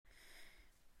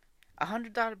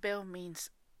$100 bill means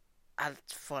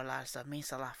for a lot of stuff.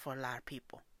 Means a lot for a lot of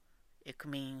people. It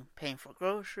could mean paying for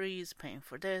groceries, paying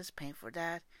for this, paying for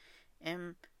that,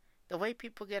 and the way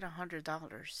people get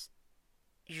 $100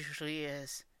 usually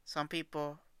is some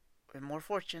people with more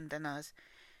fortune than us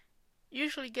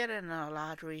usually get it in a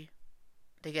lottery.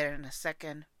 They get it in a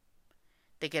second.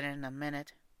 They get it in a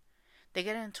minute. They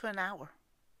get it into an hour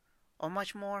or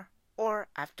much more, or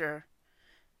after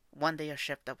one day of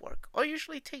shift at work, or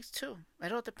usually it takes two.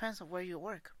 It all depends on where you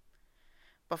work.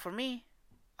 But for me,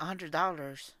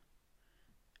 $100,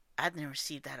 I didn't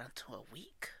receive that until a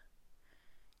week.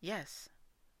 Yes,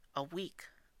 a week.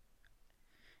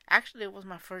 Actually, it was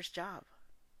my first job.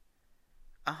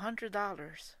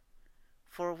 $100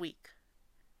 for a week.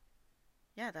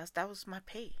 Yeah, that was my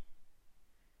pay.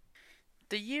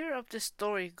 The year of this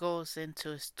story goes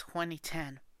into is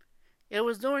 2010. It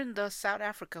was during the South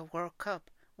Africa World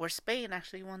Cup, where Spain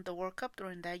actually won the World Cup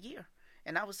during that year.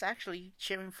 And I was actually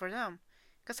cheering for them,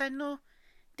 because I knew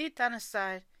deep down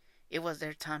inside it was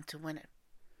their time to win it.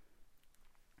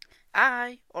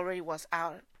 I already was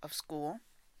out of school.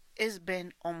 It's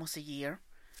been almost a year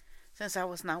since I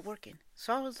was not working.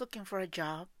 So I was looking for a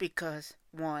job because,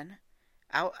 one,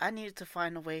 I needed to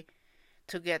find a way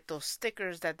to get those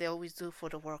stickers that they always do for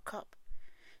the World Cup.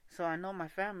 So I know my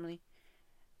family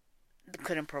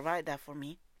couldn't provide that for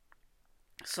me.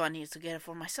 So I needed to get it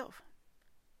for myself.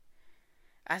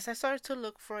 As I started to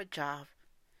look for a job,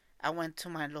 I went to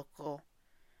my local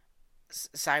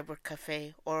cyber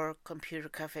cafe or computer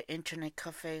cafe, internet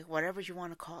cafe, whatever you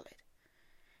want to call it.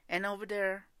 And over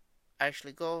there, I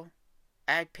actually go.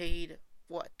 I paid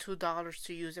 $2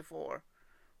 to use it for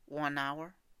 1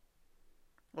 hour,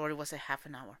 or it was a half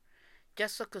an hour,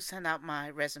 just so I could send out my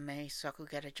resume so I could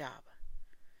get a job.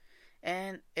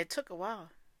 And it took a while.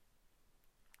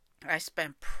 I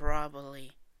spent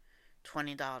probably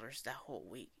 $20 that whole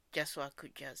week just so I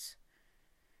could just,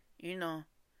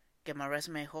 get my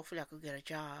resume. Hopefully I could get a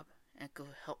job and could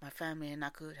help my family, and I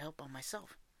could help on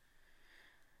myself.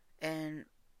 And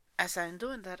as I'm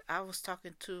doing that, I was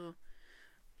talking to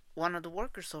one of the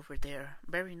workers over there.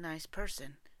 Very nice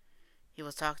person. He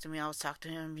was talking to me. I was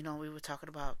talking to him. We were talking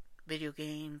about video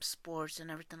games, sports, and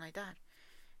everything like that.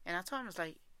 And I told him, I was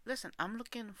like, listen, I'm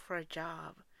looking for a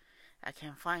job. I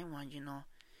can't find one,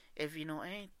 If you know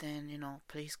anything,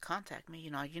 please contact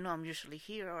me. I'm usually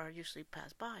here, or I usually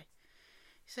pass by.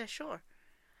 He said, sure.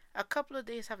 A couple of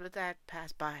days after that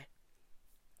passed by,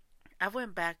 I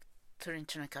went back to the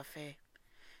internet cafe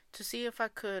to see if I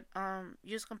could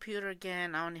use computer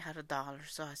again. I only had $1,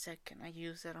 so I said, can I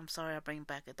use it? I'm sorry, I'll bring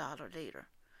back $1 later.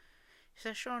 He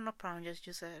said, sure, no problem, just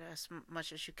use it as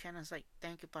much as you can. I was like,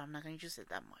 thank you, but I'm not going to use it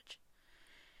that much.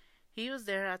 He was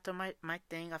there after my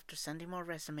thing, after sending more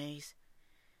resumes.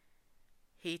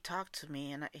 He talked to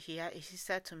me, and he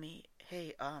said to me,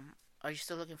 hey, are you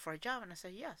still looking for a job? And I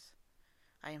said, yes,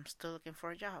 I am still looking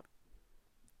for a job.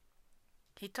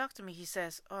 He talked to me. He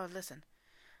says, oh, listen,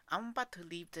 I'm about to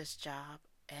leave this job,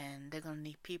 and they're going to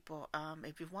need people.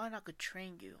 If you want, I could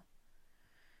train you,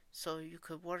 so you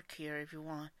could work here if you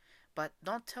want. But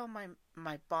don't tell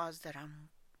my boss that I'm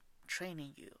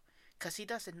training you, because he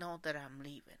doesn't know that I'm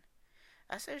leaving.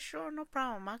 I said, sure, no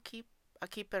problem. I'll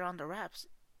keep it on the wraps.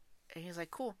 And he's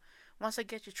like, cool. Once I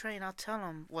get you trained, I'll tell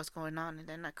him what's going on, and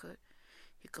then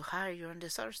he could hire you on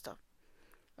this other stuff.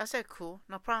 I said, cool,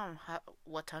 no problem.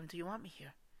 What time do you want me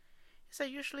here? He said,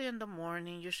 usually in the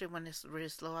morning, usually when it's really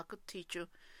slow, I could teach you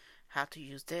how to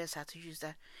use this, how to use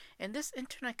that. And this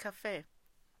internet cafe,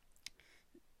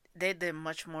 they did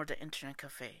much more than internet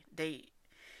cafe.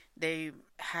 They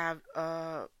have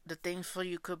the things for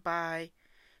you could buy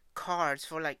cards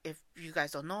for, like, if you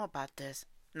guys don't know about this.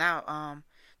 Now,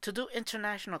 to do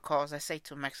international calls, I say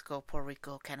to Mexico, Puerto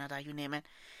Rico, Canada, you name it,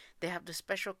 they have the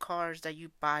special cards that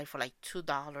you buy for like $2,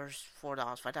 $4,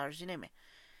 $5, you name it.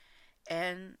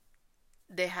 And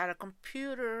they had a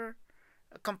computer,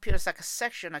 it's like a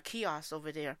section, a kiosk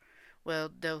over there. Well,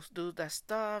 they'll do that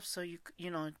stuff, so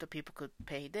the people could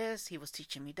pay this. He was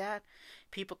teaching me that.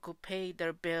 People could pay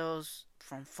their bills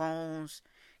from phones,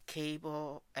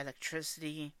 cable,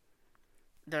 electricity,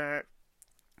 their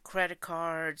credit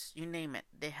cards, you name it.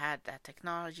 They had that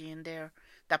technology in there.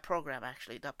 That program,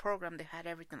 they had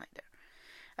everything like there.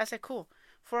 I said, cool.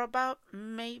 For about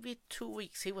maybe 2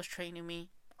 weeks, he was training me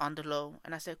on the low.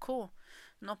 And I said, cool,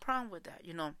 no problem with that.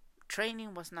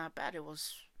 Training was not bad. It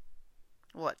was,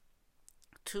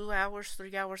 2 hours,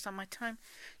 3 hours on my time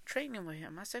training with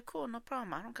him. I said, cool, no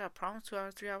problem. I don't got a problem. 2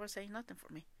 hours, 3 hours ain't nothing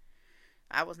for me.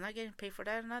 I was not getting paid for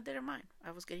that, and I didn't mind.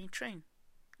 I was getting trained.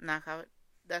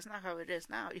 That's not how it is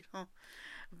now,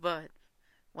 But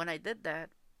when I did that,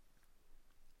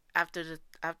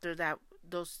 after that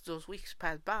those weeks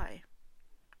passed by,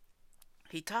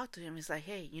 he talked to him. He's like,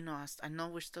 hey, I know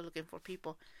we're still looking for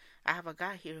people. I have a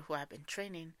guy here who I've been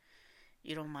training.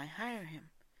 You don't mind hiring him?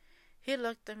 He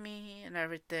looked at me and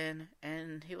everything,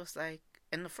 and he was like,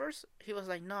 in the first, he was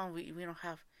like, no, we don't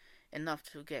have enough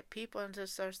to get people into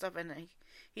certain stuff. And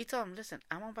he told him, listen,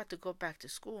 I'm about to go back to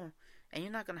school, and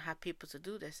you're not going to have people to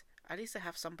do this. At least I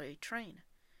have somebody train.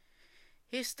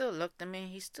 He still looked at me.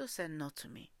 He still said no to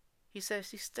me. He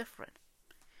says he's different.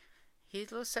 He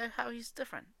said how he's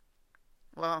different.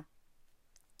 Well,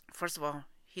 first of all,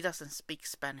 he doesn't speak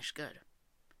Spanish good.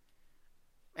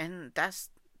 And that's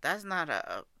not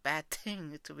a bad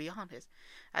thing, to be honest.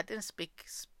 I didn't speak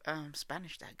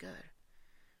Spanish that good.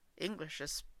 English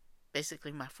is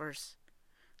basically my first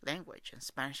language, and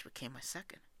Spanish became my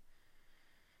second.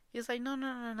 He's like, no.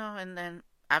 And then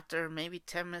after maybe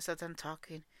 10 minutes of them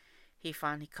talking, he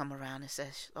finally come around and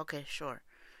says, okay, sure.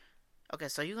 Okay,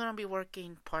 so you're going to be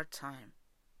working part-time.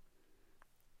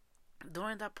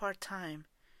 During that part-time,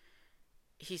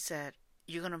 he said,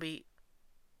 you're going to be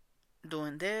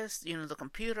doing this, the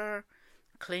computer,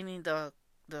 cleaning the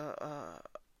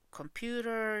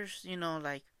computers,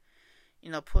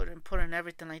 putting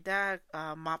everything like that,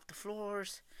 mop the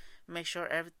floors, make sure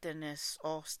everything is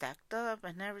all stacked up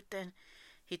and everything.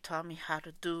 He taught me how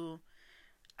to do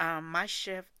my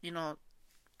shift,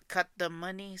 cut the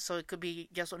money so it could be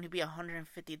just only be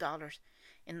 $150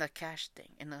 in the cash thing,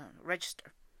 in the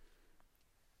register.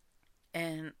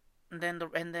 And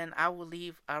then I will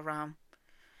leave around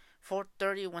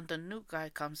 4:30 when the new guy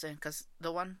comes in, because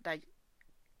the one that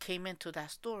came into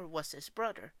that store was his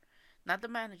brother, not the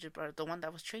manager brother, the one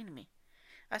that was training me.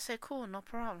 I said, cool, no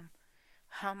problem.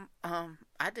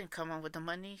 I didn't come up with the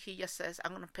money. He just says,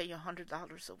 I'm gonna pay you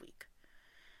 $100 a week.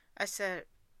 I said,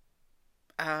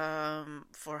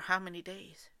 for how many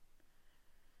days?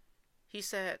 He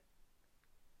said,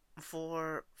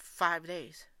 for 5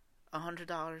 days,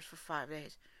 $100 for 5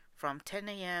 days, from 10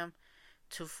 a.m.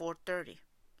 to 4:30.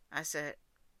 I said,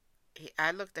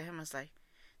 I looked at him and was like,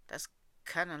 that's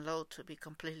kind of low, to be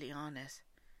completely honest.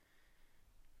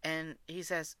 And he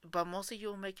says, but most of you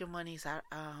will make your monies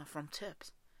from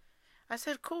tips. I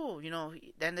said, cool,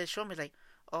 Then they showed me like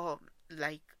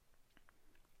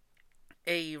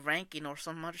a ranking or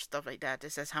some other stuff like that.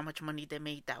 That says how much money they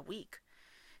made that week.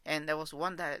 And there was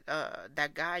one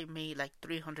that guy made like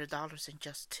 $300 in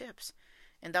just tips.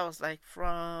 And that was like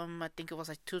from, I think it was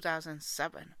like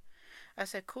 2007. I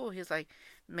said, cool. He's like,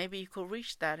 maybe you could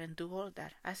reach that and do all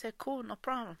that. I said, cool, no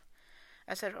problem.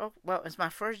 I said, oh, well, it's my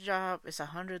first job. It's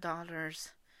 $100,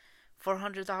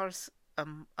 $400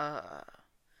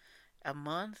 a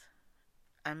month.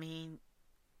 I mean,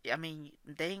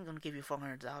 they ain't gonna give you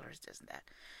 $400 just that.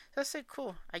 So I said,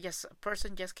 cool. I guess a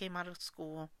person just came out of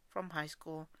school, from high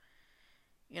school,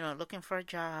 looking for a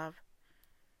job.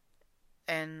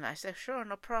 And I said, sure,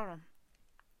 no problem.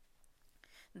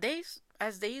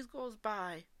 As days goes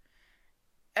by,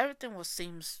 everything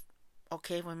seems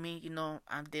okay with me.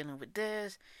 I'm dealing with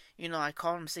this. I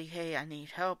call him and say, hey, I need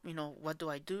help. What do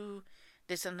I do?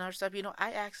 This and other stuff.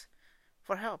 I ask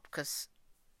for help because,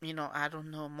 I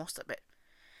don't know most of it.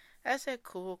 I said,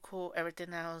 cool.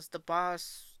 Everything else. The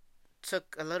boss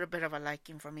took a little bit of a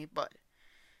liking for me, but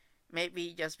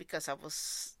maybe just because I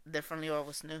was differently or I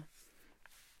was new.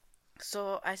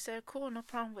 So I said, cool, no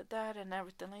problem with that and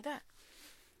everything like that.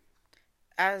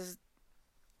 As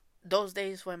those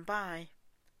days went by,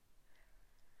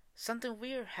 something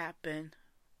weird happened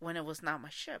when it was not my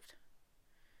shift.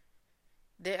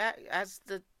 As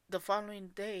the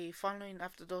following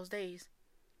after those days,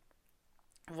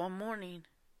 one morning,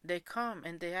 they come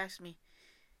and they ask me,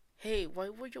 hey,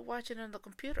 what were you watching on the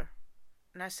computer?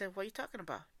 And I said, what are you talking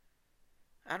about?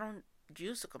 I don't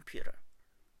use the computer.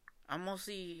 I'm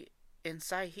mostly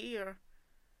inside here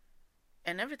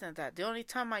and everything like that. The only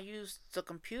time I use the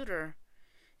computer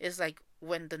is like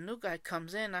when the new guy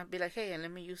comes in. I'd be like, hey,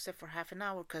 let me use it for half an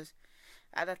hour, because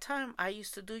at that time I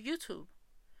used to do YouTube.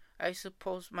 I used to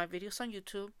post my videos on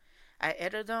YouTube. I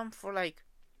edit them for like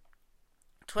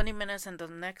 20 minutes, and the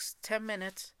next 10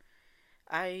 minutes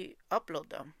I upload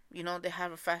them. They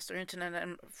have a faster internet,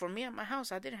 and for me at my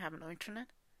house I didn't have no internet.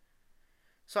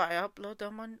 So I upload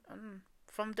them on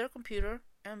from their computer,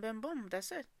 and then boom,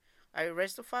 that's it. I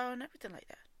erased the file and everything like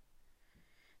that.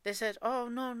 They said, oh,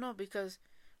 no, because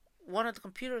one of the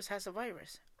computers has a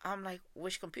virus. I'm like,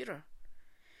 which computer?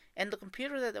 And the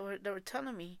computer that they were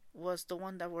telling me was the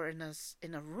one that were in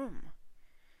a room,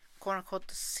 quote unquote,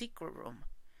 the secret room.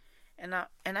 And I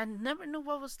never knew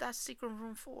what was that secret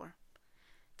room for.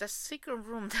 The secret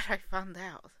room that I found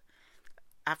out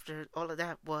after all of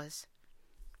that was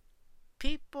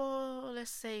people,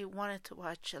 let's say, wanted to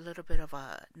watch a little bit of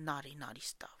naughty, naughty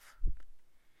stuff.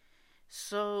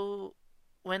 So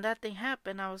when that thing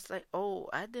happened, I was like, oh,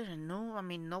 I didn't know. I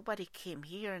mean, nobody came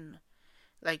here, and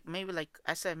like maybe like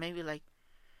I said, maybe like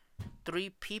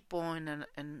three people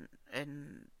and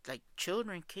like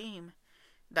children came.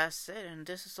 That's it, and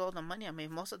this is all the money. I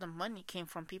mean, most of the money came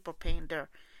from people paying their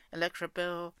electric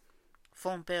bill,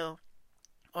 phone bill,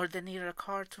 or they needed a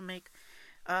car to make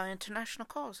international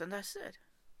calls, and that's it.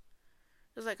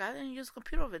 It's like I didn't use a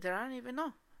computer over there. I don't even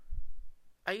know.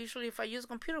 I usually, if I use a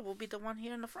computer, will be the one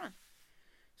here in the front,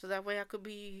 so that way I could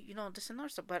be, this and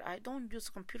that stuff. But I don't use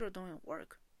a computer doing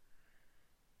work,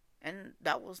 and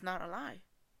that was not a lie.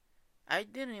 I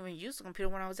didn't even use the computer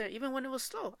when I was there, even when it was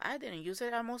slow. I didn't use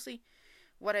it.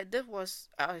 What I did was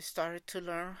I started to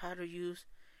learn how to use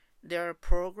their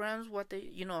programs,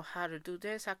 how to do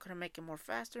this, how could I make it more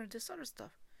faster, and this other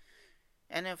stuff.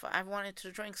 And if I wanted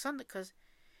to drink something, because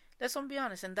let's be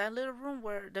honest, in that little room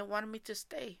where they wanted me to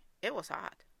stay, it was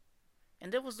hot.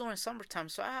 And it was during summertime,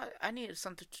 so I needed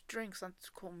something to drink, something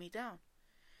to cool me down.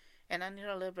 And I needed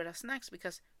a little bit of snacks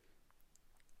because,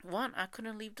 one, I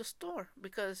couldn't leave the store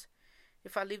because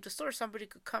if I leave the store, somebody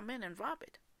could come in and rob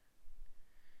it.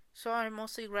 So I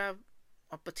mostly grabbed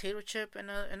a potato chip and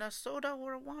a soda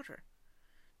or a water.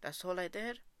 That's all I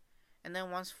did. And then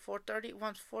once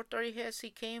 4:30 hits,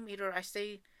 he came. Either I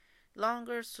stayed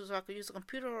longer so I could use the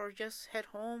computer or just head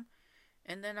home,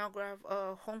 and then I'll grab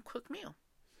a home cooked meal.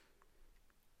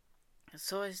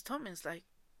 So he told me, it's like,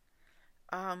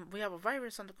 we have a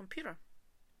virus on the computer.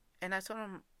 And I told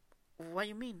him, what do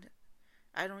you mean?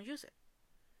 I don't use it.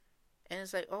 And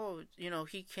it's like, oh,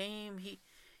 he came, he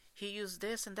used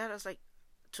this and that. I was like,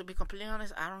 to be completely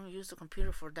honest, I don't use the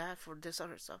computer for that, for this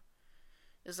other stuff.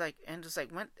 It's like,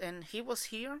 and he was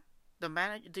here,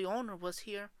 the owner was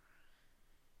here,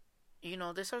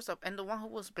 this other stuff. And the one who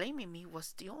was blaming me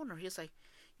was the owner. He's like,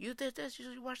 you did this,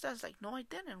 you watched that. I was like, no, I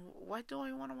didn't. Why do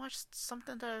I want to watch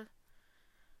something that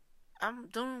I'm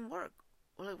doing work?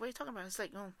 Like, what are you talking about? It's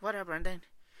like, oh, whatever. And then,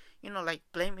 like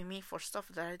blaming me for stuff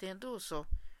that I didn't do. So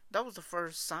that was the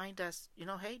first sign that,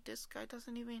 hey, this guy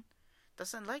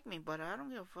doesn't like me, but I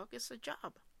don't give a fuck. It's a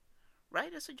job,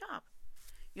 right? It's a job.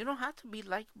 You don't have to be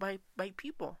liked by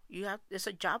people. It's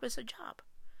a job. It's a job.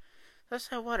 So I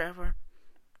said, whatever.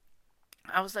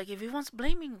 I was like, if he wants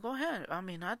blaming, go ahead. I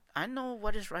mean, I know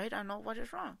what is right. I know what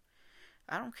is wrong.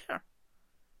 I don't care.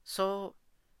 So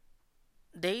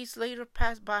days later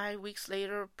passed by. Weeks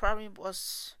later, probably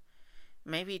was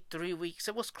maybe 3 weeks.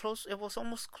 It was close. It was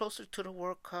almost closer to the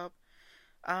World Cup.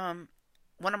 One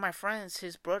of my friends,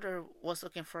 his brother was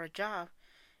looking for a job,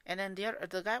 and then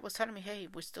the guy was telling me, hey,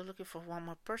 we're still looking for one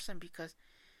more person because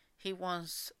he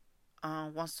wants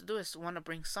to do this. Want to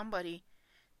bring somebody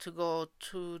to go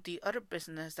to the other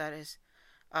business that is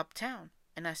uptown.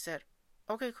 And I said,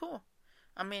 okay, cool.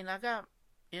 I mean, I got,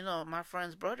 my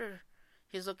friend's brother,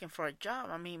 he's looking for a job.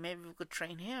 I mean, maybe we could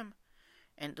train him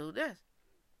and do this.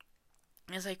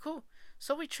 And it's like, cool.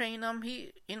 So we trained him.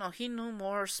 He knew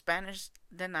more Spanish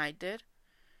than I did,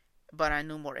 but I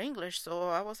knew more English. So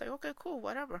I was like, okay, cool,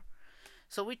 whatever.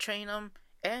 So we trained him.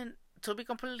 And to be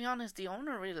completely honest, the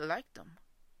owner really liked him.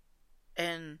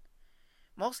 And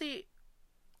mostly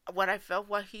what I felt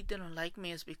why he didn't like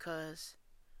me is because,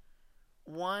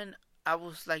 one, I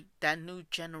was like that new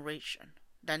generation,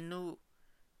 the new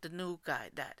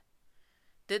guy that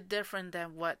did different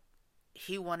than what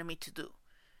he wanted me to do.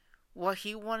 What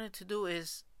he wanted to do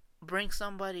is bring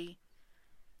somebody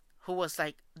who was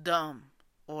like dumb,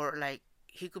 or like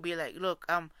he could be like, look,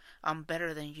 I'm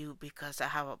better than you because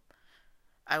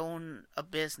I own a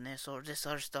business or this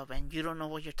other stuff, and you don't know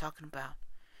what you're talking about.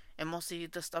 And mostly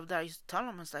the stuff that I used to tell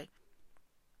him is like,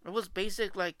 it was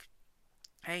basic, like,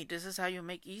 hey, this is how you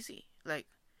make easy. Like,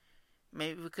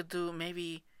 maybe we could do,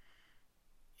 maybe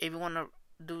if you want to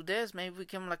do this, maybe we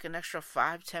give them like an extra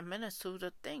 5-10 minutes to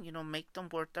the thing, make them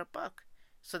worth their buck.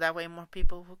 So that way more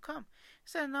people will come. He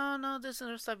said, no, this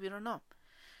and stuff you don't know.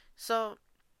 So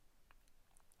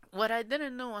what I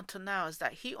didn't know until now is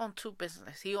that he owned two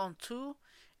businesses. He owned 2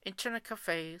 internet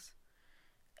cafes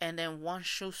and then 1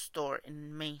 shoe store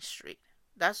in Main Street.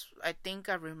 That's, I think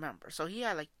I remember. So he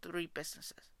had like 3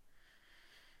 businesses.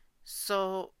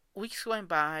 So weeks went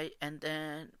by, and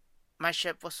then one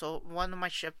of my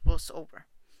shifts was over.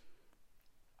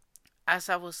 As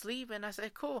I was leaving, I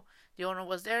said, cool. The owner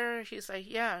was there. He's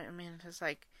like, yeah. I mean, it's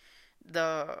like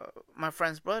my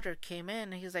friend's brother came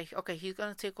in, and he's like, okay, he's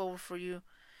gonna take over for you.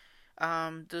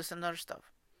 Do some other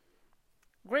stuff.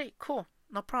 Great, cool,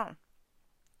 no problem.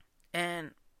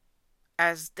 And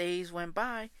as days went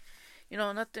by,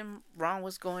 nothing wrong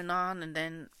was going on, and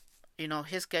then,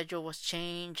 his schedule was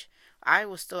changed. I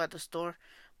was still at the store.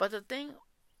 But the thing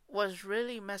was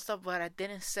really messed up, what I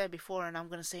didn't say before, and I'm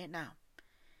going to say it now.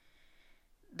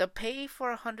 The pay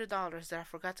for $100, that I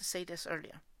forgot to say this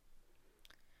earlier.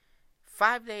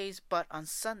 5 days, but on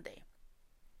Sunday,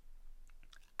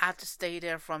 I have to stay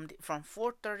there from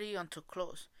 4:30 until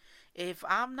close. If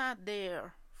I'm not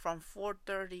there from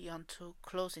 4:30 until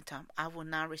closing time, I will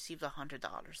not receive the $100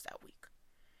 that week.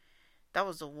 That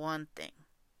was the one thing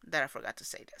that I forgot to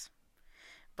say this.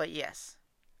 But yes,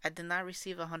 I did not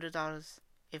receive $100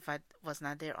 if I was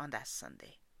not there on that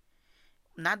Sunday.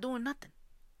 Not doing nothing.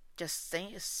 Just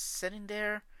sitting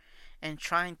there and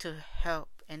trying to help,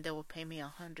 and they will pay me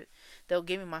 $100. They'll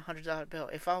give me my $100 bill.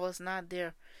 If I was not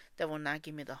there, they will not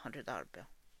give me the $100 bill,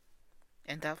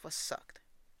 and that was sucked.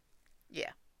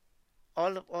 Yeah,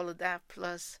 all of that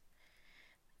plus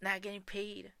not getting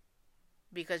paid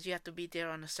because you have to be there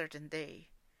on a certain day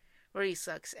really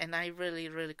sucks. And I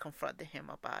really confronted him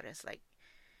about it. It's like,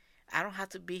 I don't have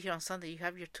to be here on Sunday. You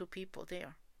have your 2 people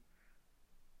there.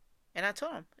 And I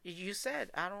told him, you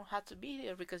said I don't have to be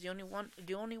there because the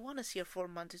only one is here for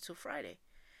Monday to Friday.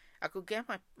 I could get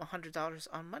my $100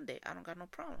 on Monday. I don't got no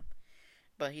problem.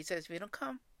 But he says, if you don't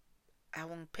come, I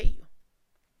won't pay you.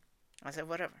 I said,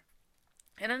 whatever.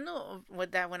 And I knew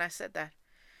with that, when I said that,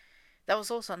 that was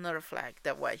also another flag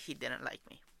that why he didn't like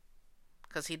me.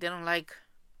 Because he didn't like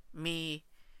me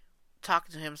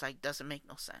talking to him. It's like, doesn't make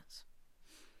no sense.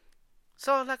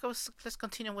 So let's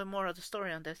continue with more of the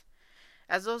story on this.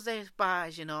 As those days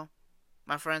pass,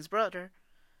 my friend's brother,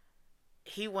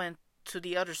 he went to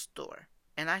the other store,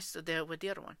 and I stood there with the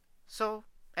other one. So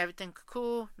everything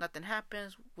cool, nothing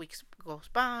happens. Weeks goes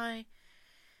by.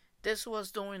 This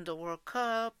was during the World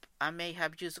Cup. I may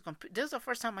have used a computer. This is the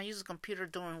first time I use a computer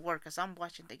during work, as I'm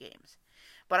watching the games,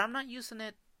 but I'm not using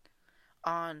it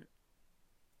on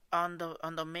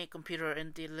the main computer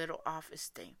in the little office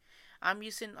thing. I'm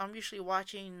usually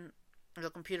watching the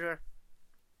computer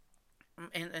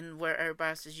and where everybody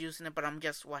else is using it, but I'm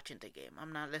just watching the game.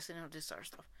 I'm not listening to this sort of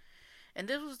stuff. And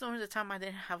this was during the time I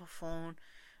didn't have a phone.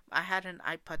 I had an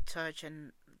iPod Touch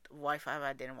and Wi-Fi.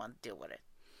 I didn't want to deal with it.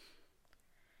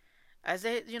 As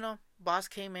they, boss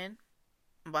came in.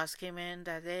 Boss came in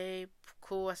that day.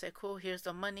 Cool. I said, cool. Here's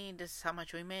the money. This is how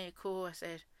much we made. Cool. I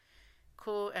said,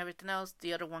 cool. Everything else.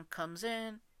 The other one comes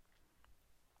in.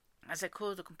 I said,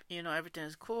 cool. Everything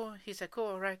is cool. He said, cool.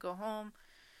 All right, go home.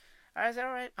 I said,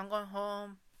 all right, I'm going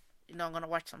home. I'm going to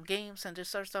watch some games and this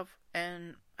sort of stuff.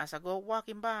 And as I go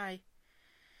walking by,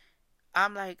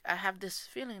 I'm like, I have this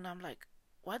feeling. I'm like,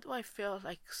 why do I feel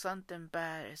like something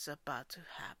bad is about to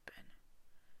happen?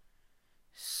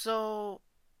 So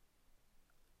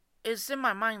it's in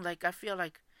my mind, like, I feel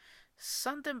like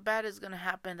something bad is going to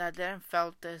happen. I didn't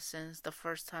felt this since the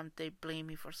first time they blamed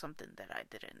me for something that I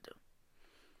didn't do.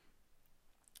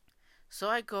 So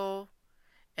I go.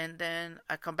 And then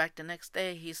I come back the next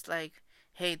day. He's like,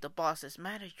 hey, the boss is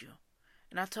mad at you.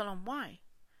 And I tell him, why?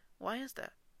 Why is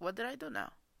that? What did I do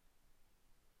now?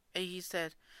 And he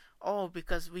said, oh,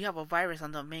 because we have a virus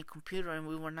on the main computer and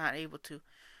we were not able to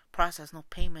process no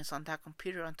payments on that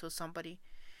computer until somebody,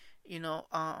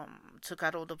 took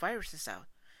out all the viruses out.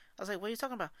 I was like, what are you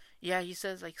talking about? Yeah, he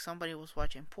says like somebody was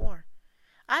watching porn.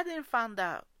 I didn't find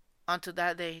out until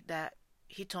that day that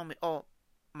he told me, oh,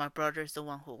 my brother is the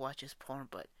one who watches porn,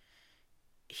 but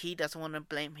he doesn't want to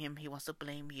blame him. He wants to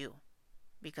blame you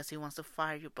because he wants to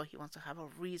fire you, but he wants to have a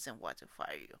reason why to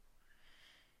fire you.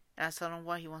 And I told him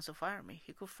why he wants to fire me.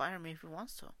 He could fire me if he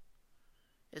wants to.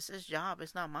 It's his job.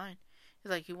 It's not mine. He's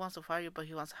like, he wants to fire you, but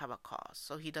he wants to have a cause,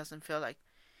 so he doesn't feel like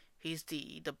he's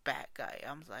the bad guy.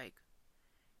 I'm like,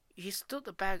 he's still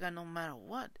the bad guy no matter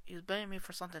what. He's blaming me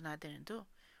for something I didn't do.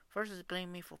 First, he's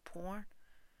blaming me for porn,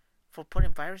 for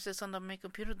putting viruses on the main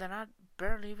computer that I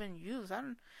barely even use.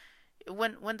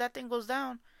 When that thing goes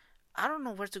down, I don't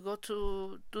know where to go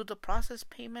to do the process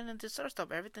payment and this sort of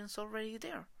stuff. Everything's already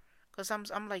there. Because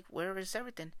I'm like, where is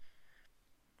everything?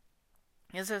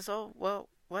 He says, oh, well,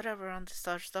 whatever on this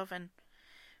sort of stuff. And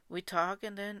we talk,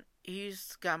 and then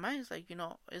he's got mine. He's like,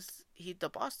 the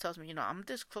boss tells me, I'm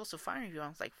this close to firing you. I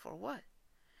was like, for what?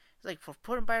 He's like, for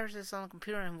putting viruses on the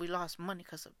computer and we lost money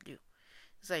because of you.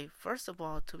 It's like, first of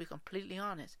all, to be completely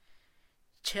honest,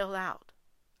 chill out.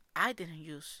 I didn't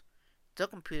use the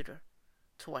computer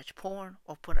to watch porn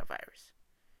or put a virus.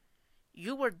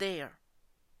 You were there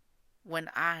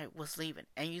when I was leaving,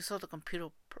 and you saw the computer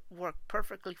work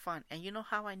perfectly fine. And you know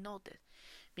how I know this?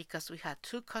 Because we had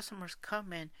 2 customers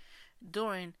come in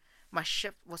during my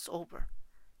shift was over,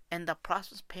 and the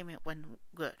process payment went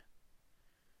good.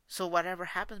 So whatever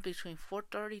happens between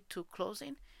 4:30 to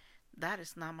closing, that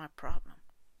is not my problem.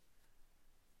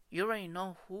 You already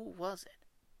know who was it.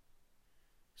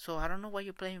 So I don't know why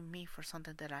you're blaming me for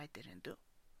something that I didn't do.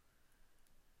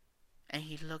 And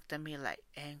he looked at me like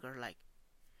anger,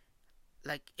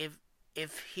 like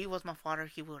if he was my father,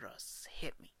 he would have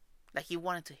hit me. Like he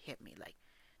wanted to hit me. Like,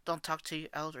 don't talk to your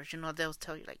elders. You know, they'll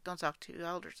tell you like, don't talk to your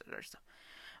elders and stuff.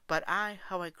 But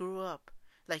how I grew up,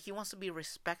 like he wants to be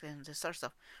respected and this sort of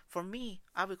stuff. For me,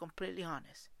 I'll be completely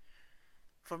honest.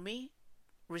 For me,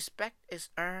 respect is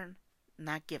earned,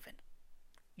 not given.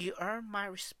 You earn my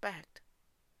respect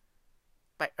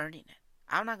by earning it.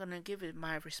 I'm not gonna give it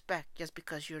my respect just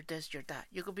because you're this, you're that.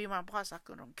 You could be my boss, I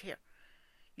don't care.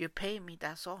 You pay me,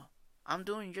 that's all. I'm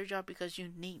doing your job because you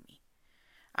need me.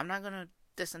 I'm not gonna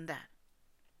this and that.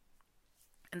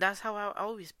 And that's how I've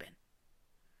always been.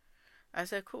 I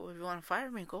said, cool, if you want to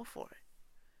fire me, go for it.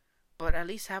 But at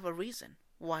least have a reason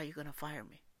why you're gonna fire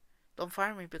me. Don't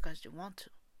fire me because you want to.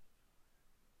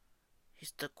 He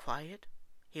stood quiet.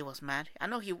 He was mad. I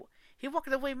know he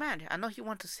walked away mad. I know he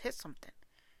wanted to hit something.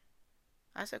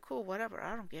 I said, cool, whatever.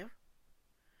 I don't care.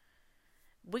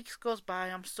 Weeks goes by.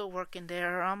 I'm still working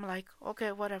there. I'm like,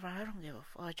 okay, whatever. I don't give a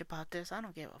fudge about this. I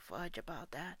don't give a fudge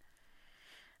about that.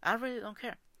 I really don't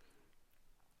care.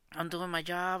 I'm doing my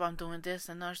job. I'm doing this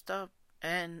and other stuff.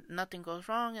 And nothing goes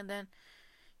wrong. And then,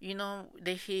 you know,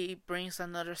 he brings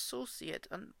another associate,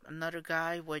 another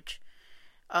guy, which,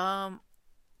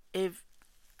 if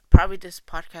probably this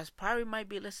podcast probably might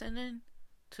be listening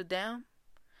to them.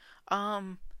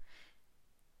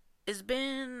 It's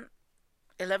been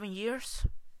 11 years.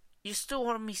 You still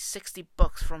owe me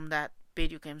 $60 from that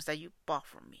video games that you bought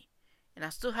from me, and I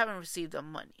still haven't received the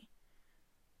money.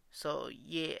 So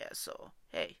yeah, so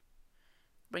hey,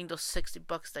 bring those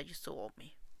 $60 that you still owe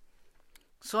me.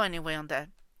 So anyway, on that,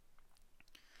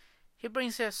 he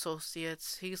brings his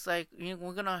associates. He's like,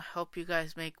 we're gonna help you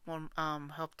guys make more,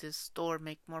 help this store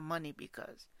make more money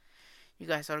because you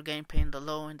guys are getting paid in the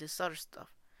low and this other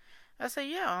stuff. I said,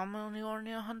 yeah, I'm only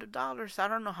earning $100. I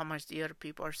don't know how much the other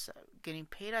people are getting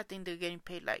paid. I think they're getting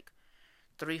paid like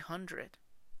 $300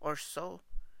 or so.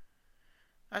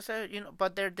 I said,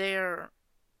 but they're there,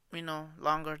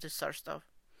 longer, this sort of stuff.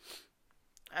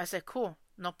 I said, cool,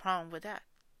 no problem with that.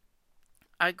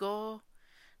 I go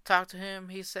talk to him.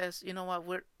 He says, you know what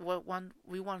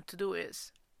we want to do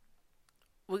is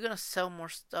we're gonna sell more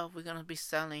stuff. We're gonna be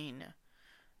selling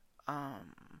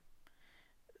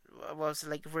was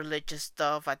like religious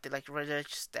stuff. I think like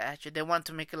religious statue. They want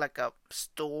to make it like a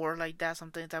store like that,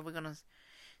 something like that. We're gonna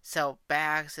sell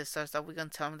bags and stuff. We're gonna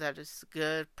tell them that it's a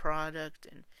good product,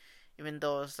 and even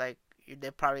though it's like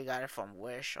they probably got it from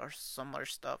Wish or some other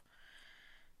stuff.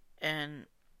 And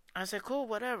I said, cool,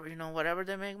 whatever. Whatever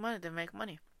they make money, they make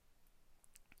money.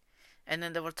 And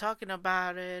then they were talking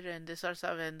about it and this sort of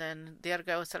stuff. And then the other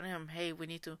guy was telling him, hey, we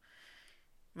need to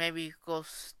maybe go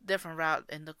different route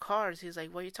in the cars. He's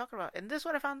like, what are you talking about? And this is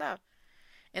what I found out.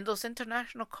 In those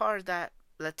international cars that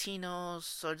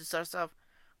Latinos or this sort of stuff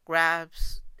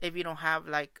grabs, if you don't have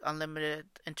like unlimited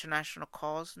international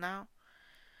calls now.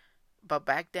 But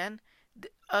back then,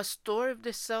 a store, if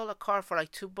they sell a car for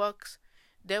like $2,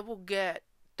 they will get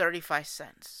 35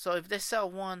 cents. So if they sell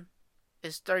one,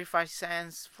 it's 35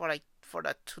 cents for the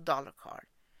 $2 card.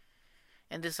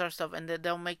 And this sort of stuff, and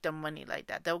they'll make their money like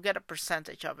that. They'll get a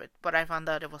percentage of it, but I found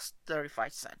out it was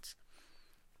 35 cents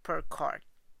per card,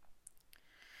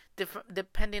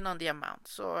 depending on the amount.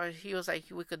 So he was like,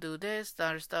 we could do this, the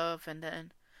other stuff, and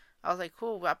then I was like,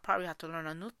 cool, I probably have to learn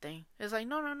a new thing. It's like,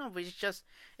 no, but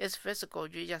it's physical.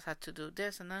 You just have to do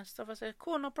this and that stuff. I said,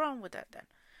 cool, no problem with that then.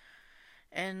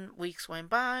 And weeks went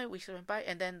by,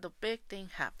 and then the big thing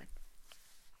happened.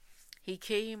 He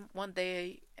came one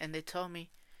day, and they told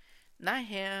me, not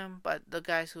him, but the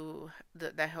guys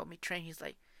that helped me train. He's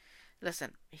like,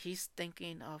 listen, he's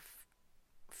thinking of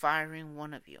firing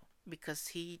one of you because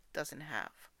he doesn't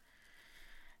have,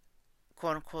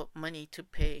 quote unquote, money to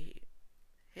pay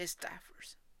his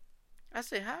staffers. I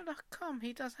said, how the come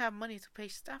he doesn't have money to pay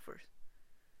staffers?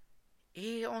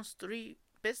 He owns 3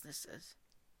 businesses.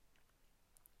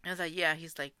 I was like, yeah,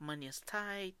 he's like, money is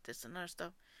tight, this and other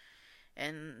stuff.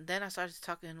 And then I started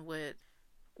talking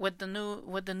with the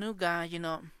new guy,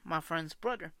 my friend's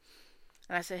brother.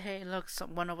 And I said, hey, look,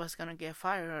 one of us gonna get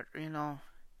fired,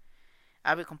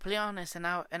 I'll be completely honest. And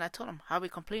I told him, I'll be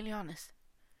completely honest.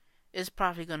 It's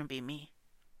probably gonna be me.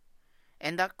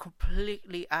 And that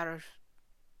completely out of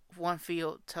one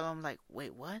field, tell him like,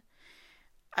 wait, what?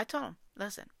 I told him,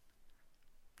 listen,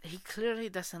 he clearly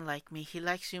doesn't like me. He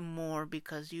likes you more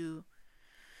because I'm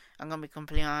gonna be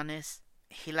completely honest,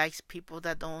 he likes people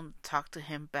that don't talk to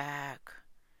him back.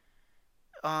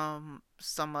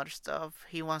 Some other stuff.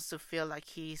 He wants to feel like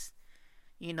he's,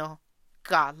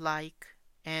 godlike,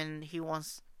 and he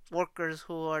wants workers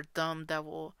who are dumb that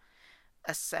will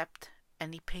accept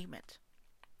any payment.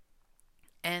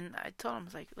 And I told him,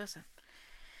 like, listen,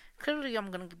 clearly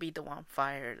I'm gonna be the one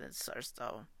fired and such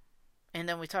stuff. And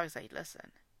then we talked, he's like,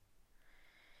 listen,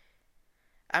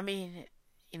 I mean,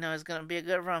 it's gonna be a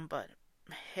good run, but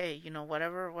hey,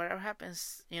 whatever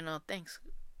happens, thanks.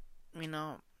 You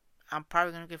know, I'm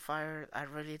probably gonna get fired. I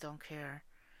really don't care.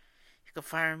 You can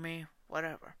fire me,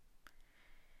 whatever.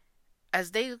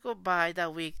 As days go by,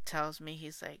 that week tells me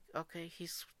he's like, okay,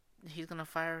 he's gonna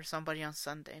fire somebody on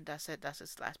Sunday, and that's it. That's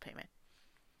his last payment.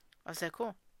 I said,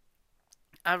 cool.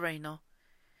 I already know.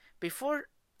 Before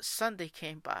Sunday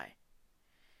came by,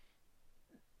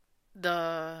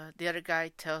 the other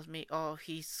guy tells me, oh,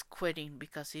 he's quitting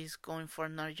because he's going for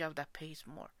another job that pays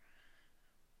more.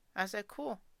 I said,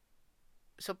 cool.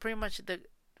 So pretty much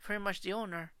the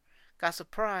owner got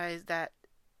surprised that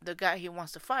the guy he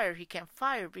wants to fire, he can't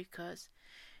fire because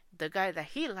the guy that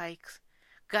he likes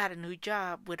got a new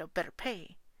job with a better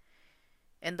pay.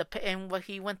 And what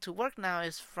he went to work now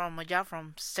is from a job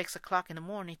from 6 o'clock in the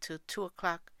morning to 2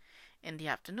 o'clock in the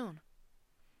afternoon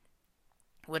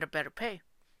with a better pay.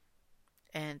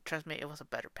 And trust me, it was a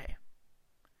better pay.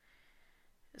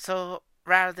 So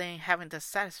rather than having the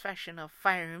satisfaction of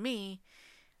firing me,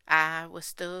 I was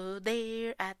still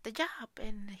there at the job,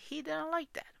 and he didn't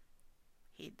like that.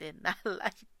 He did not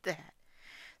like that.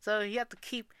 So he had to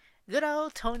keep good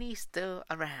old Tony still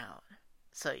around.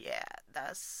 So yeah,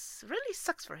 that's really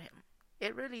sucks for him.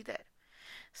 It really did.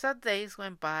 So days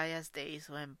went by as days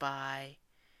went by.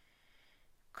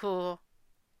 Cool.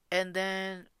 And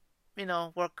then,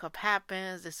 World Cup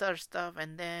happens, this other stuff,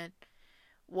 and then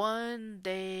one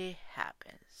day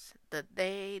happens. The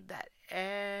day that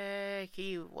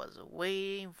he was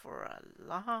waiting for a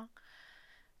long,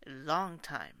 long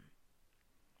time.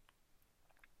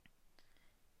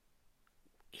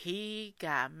 He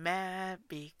got mad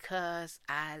because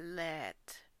I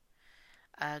let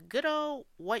a good old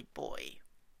white boy,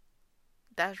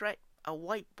 that's right, a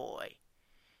white boy,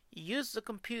 use the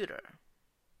computer.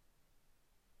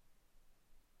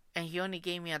 And he only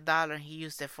gave me $1 and he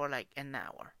used it for like an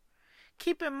hour.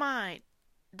 Keep in mind,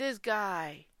 this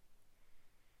guy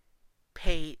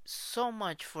paid so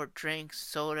much for drinks,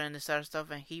 soda, and this other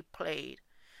stuff, and he played,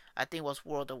 I think it was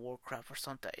World of Warcraft or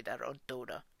something like that, or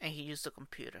Dota, and he used the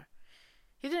computer.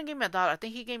 He didn't give me $1. I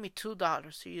think he gave me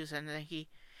 $2 to use, and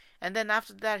then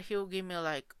after that he'll give me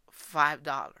like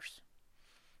 $5.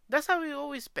 That's how we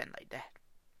always spend like that.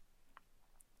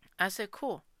 I said,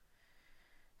 cool.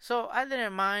 So I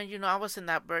didn't mind, I was in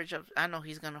that verge of, I know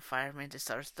he's gonna fire me and this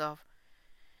other stuff.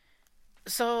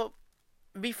 So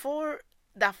before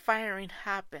that firing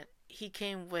happened, he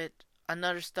came with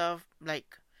another stuff,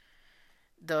 like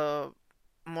the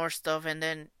more stuff, and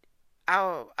then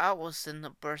I was in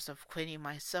the burst of quitting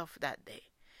myself that day.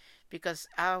 Because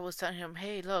I was telling him,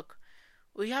 hey, look,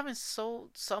 we haven't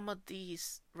sold some of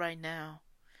these right now.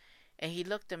 And he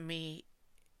looked at me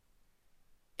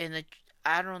in a,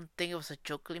 I don't think it was a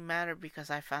jokingly matter, because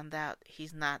I found out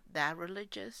he's not that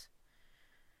religious.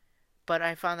 But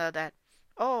I found out that,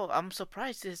 oh, I'm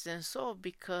surprised this isn't sold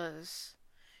because,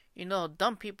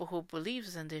 dumb people who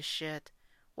believes in this shit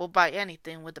will buy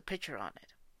anything with a picture on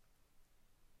it.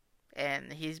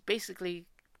 And he's basically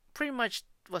pretty much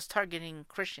was targeting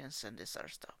Christians and this other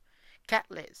stuff.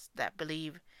 Catholics that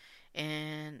believe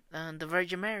in the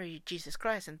Virgin Mary, Jesus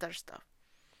Christ, and that stuff.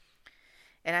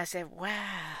 And I said,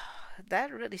 wow,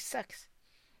 that really sucks.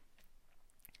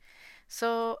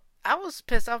 So I was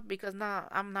pissed off because now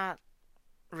I'm not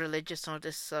religious or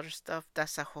this other stuff.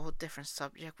 That's a whole different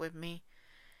subject with me.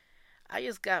 I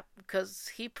just got,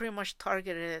 because he pretty much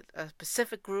targeted a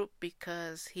specific group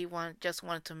because he just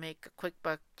wanted to make a quick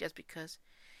buck, just because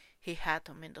he had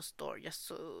them in the store just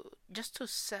to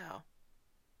sell,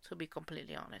 to be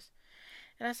completely honest.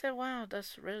 And I said, wow,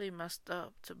 that's really messed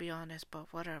up, to be honest,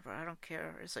 but whatever, I don't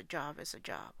care. It's a job.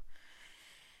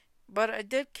 But I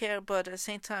did care, but at the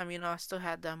same time, I still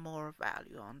had that moral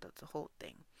value on the whole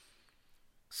thing.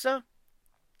 So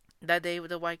that day,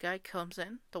 the white guy comes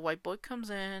in, the white boy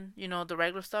comes in, the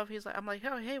regular stuff. I'm like,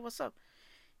 hey, what's up?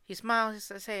 He smiles. He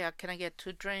says, hey, can I get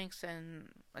 2 drinks and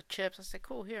a chips? I said,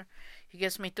 cool, here. He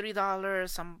gives me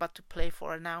 $3. I'm about to play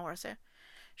for an hour. I said,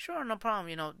 sure, no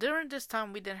problem. During this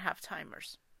time, we didn't have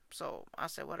timers. So I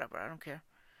said, whatever, I don't care.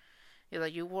 He's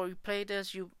like, you play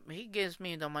this, he gives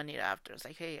me the money after. It's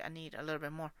like, hey, I need a little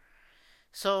bit more.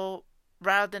 So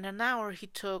rather than an hour, he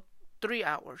took 3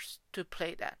 hours to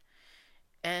play that.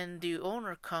 And the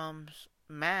owner comes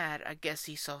mad. I guess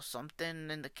he saw something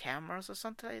in the cameras or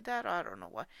something like that. I don't know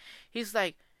what. He's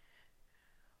like,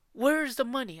 Where's the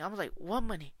money? I was like, what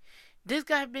money? This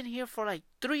guy been here for like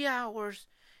 3 hours,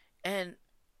 and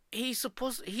he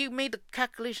made the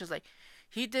calculations like,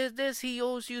 he did this, he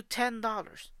owes you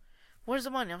 $10. Where's the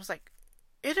money? I was like,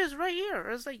 it is right here.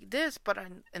 It's like this, but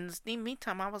in the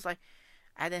meantime, I was like,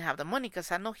 I didn't have the money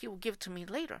because I know he will give it to me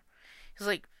later. He's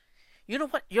like, you know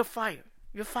what? You're fired.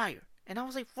 You're fired. And I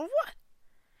was like, for what?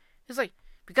 He's like,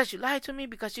 because you lied to me,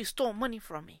 because you stole money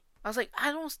from me. I was like,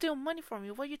 I don't steal money from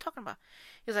you. What are you talking about?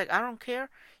 He's like, I don't care.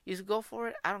 You just go for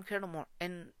it. I don't care no more.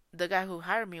 And the guy who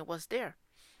hired me was there,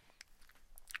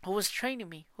 who was training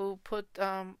me, who put,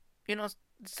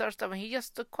 start stuff. And he just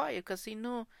stood quiet because he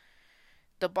knew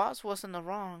the boss was in the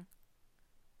wrong.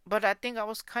 But I think I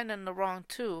was kind of in the wrong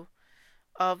too,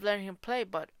 of letting him play.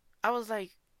 But I was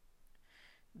like,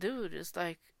 dude, it's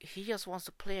like he just wants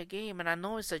to play a game, and I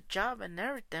know it's a job and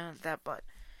everything like that, but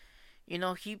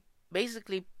he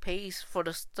basically pays for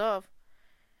the stuff,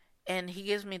 and he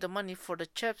gives me the money for the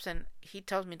chips, and he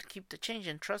tells me to keep the change.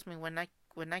 And trust me, when I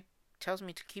tells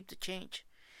me to keep the change,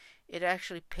 it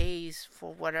actually pays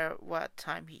for what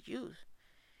time he used.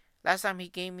 Last time he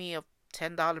gave me a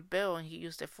 $10 bill, and he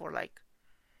used it for like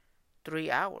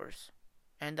 3 hours,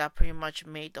 and that pretty much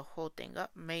made the whole thing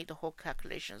up, made the whole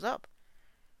calculations up.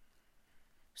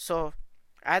 So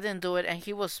I didn't do it, and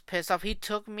he was pissed off. He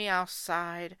took me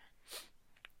outside.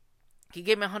 He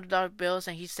gave me $100 bills,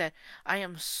 and he said, I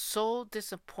am so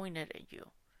disappointed in you.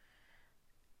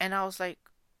 And I was like,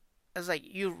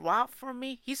 you robbed from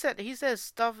me? He said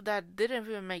stuff that didn't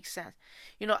even make sense.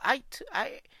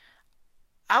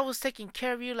 I was taking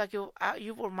care of you like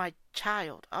you were my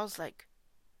child. I was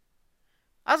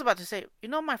about to say,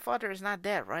 my father is not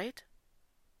dead, right?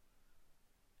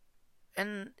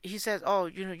 And he says, oh,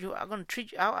 you are gonna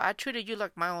treat you. I treated you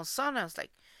like my own son. I was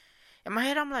like, in my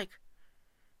head, I'm like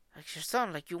your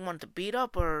son, like you want to beat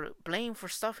up or blame for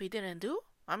stuff he didn't do.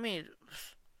 I mean,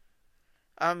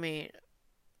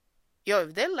 yo,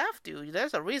 if they left you,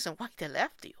 there's a reason why they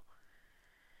left you.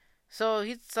 So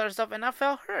he started stuff, and I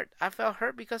felt hurt. I felt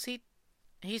hurt because he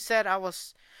said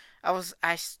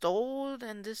I stole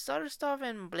and this other stuff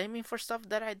and blaming for stuff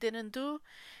that I didn't do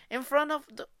in front of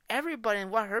everybody. And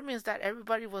what hurt me is that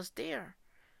everybody was there.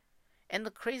 And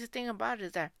the crazy thing about it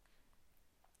is that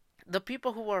the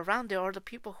people who were around there are the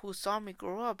people who saw me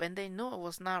grow up, and they knew it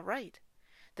was not right.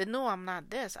 They knew I'm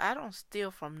not this. I don't steal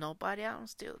from nobody. I don't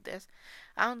steal this.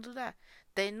 I don't do that.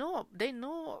 They know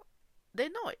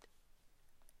it.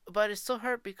 But it still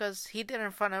hurt because he did it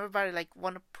in front of everybody, like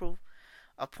want to prove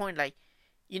a point, like,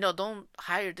 don't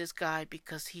hire this guy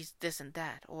because he's this and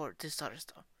that or this other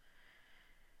stuff.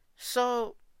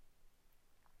 So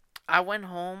I went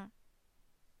home,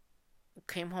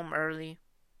 came home early.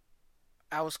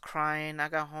 I was crying. I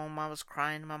got home, I was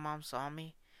crying. My mom saw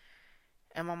me,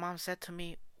 and my mom said to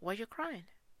me, why you crying?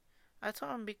 I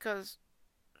told him because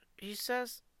he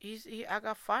says I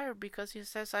got fired because he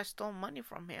says I stole money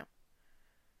from him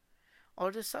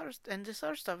or this other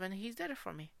stuff, and he did it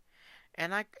for me.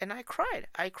 And I cried.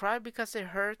 I cried because it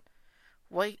hurt.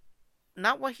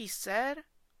 Not what he said.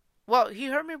 Well, he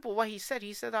hurt me, but what he said.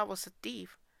 He said I was a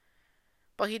thief,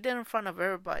 but he did it in front of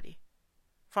everybody,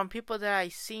 from people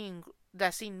that seen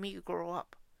me grow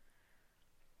up.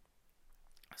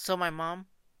 So my mom,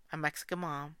 a Mexican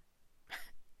mom,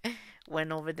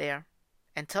 went over there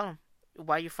and told him,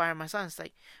 why you firing my son? It's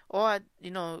like, oh,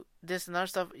 this and other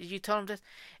stuff. You told him this,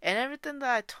 and everything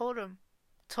that I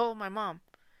told my mom.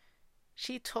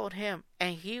 She told him,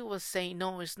 and he was saying,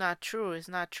 no, it's not true. It's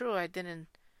not true. I didn't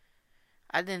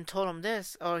tell him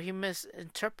this, or he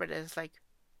misinterpreted it. It's like,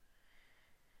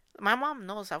 my mom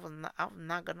knows I'm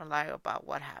not gonna lie about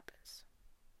what happens.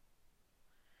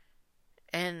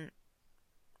 And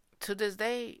to this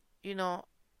day,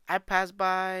 I pass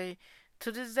by.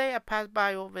 To this day, I pass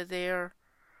by over there.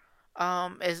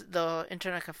 Is the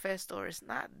internet cafe store is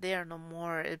not there no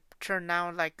more. It turned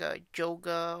out like a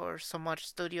yoga or some other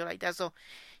studio like that. So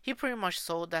he pretty much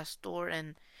sold that store,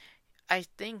 and I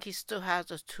think he still has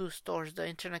those two stores: the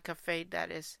internet cafe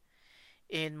that is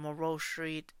in Moreau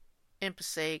Street, in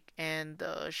Passaic, and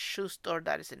the shoe store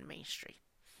that is in Main Street.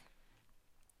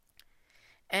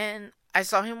 And I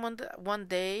saw him one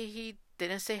day. He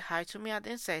didn't say hi to me. I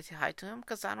didn't say hi to him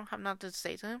because I don't have nothing to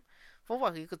say to him. For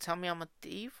what? He could tell me I'm a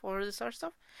thief or this other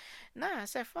stuff? Nah, I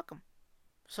said fuck him.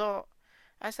 So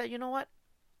I said, you know what?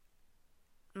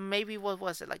 Maybe what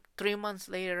was it, like 3 months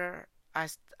later?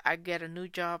 I get a new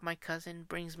job. My cousin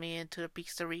brings me into the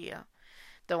pizzeria,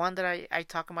 the one that I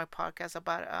talk in my podcast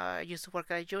about. I used to work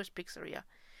at a Jewish pizzeria.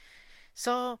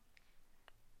 So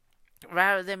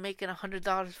rather than making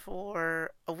 $100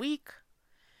 for a week,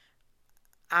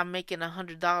 I'm making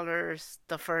 $100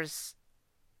 the first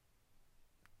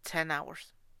 10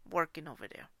 hours working over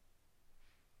there.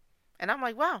 And I'm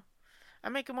like, wow,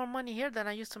 I'm making more money here than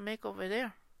I used to make over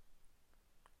there.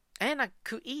 And I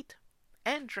could eat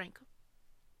and drink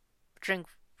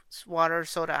water,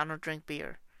 soda. I don't drink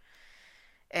beer.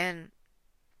 And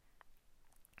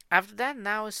after that,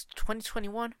 now it's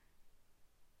 2021.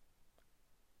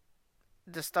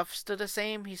 The stuff's still the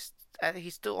same. He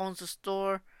still owns the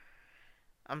store.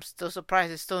 I'm still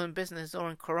surprised it's still in business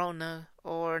during Corona,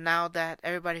 or now that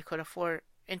everybody could afford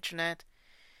internet.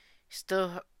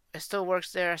 It still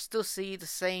works there. I still see the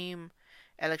same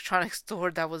electronic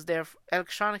store that was there.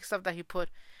 Electronic stuff that he put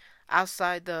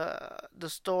outside the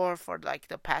store for like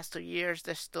the past 2 years.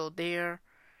 They're still there,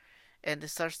 and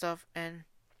this other stuff. And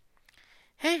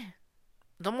hey,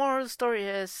 the moral of the story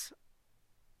is,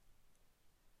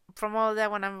 from all of that,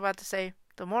 what I'm about to say,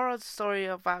 the moral of the story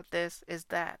about this is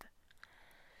that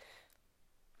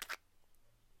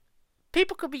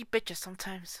people could be bitches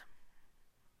sometimes.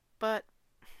 But,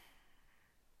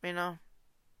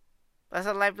 that's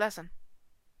a life lesson.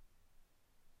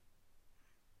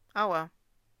 Oh well.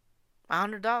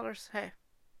 $100, hey.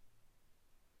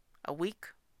 A week?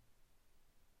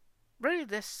 Really,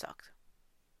 this sucked.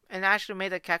 And I actually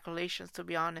made the calculations, to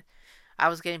be honest. I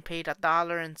was getting paid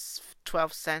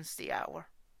 $1.12 the hour.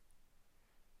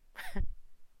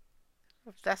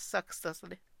 That sucks,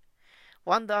 doesn't it?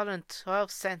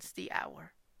 $1.12 the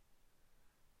hour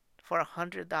for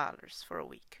 $100 for a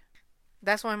week.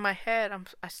 That's why in my head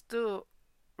I still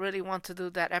really want to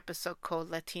do that episode called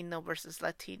Latino versus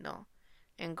Latino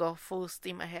and go full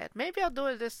steam ahead. Maybe I'll do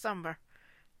it this summer.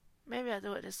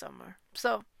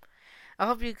 So I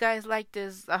hope you guys like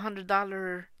this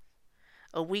 $100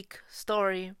 a week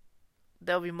story.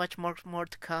 There'll be much more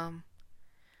to come.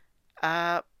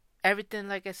 Everything,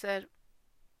 like I said,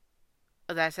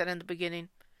 that I said in the beginning,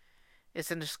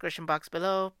 it's in the description box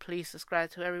below. Please subscribe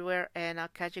to everywhere, and I'll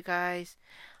catch you guys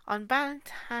on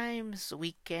Valentine's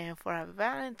weekend for a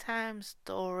Valentine's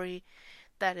story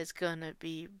that is gonna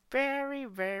be very,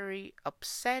 very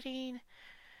upsetting,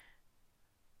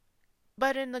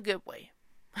 but in a good way.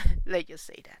 Let's just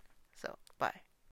say that. So, bye.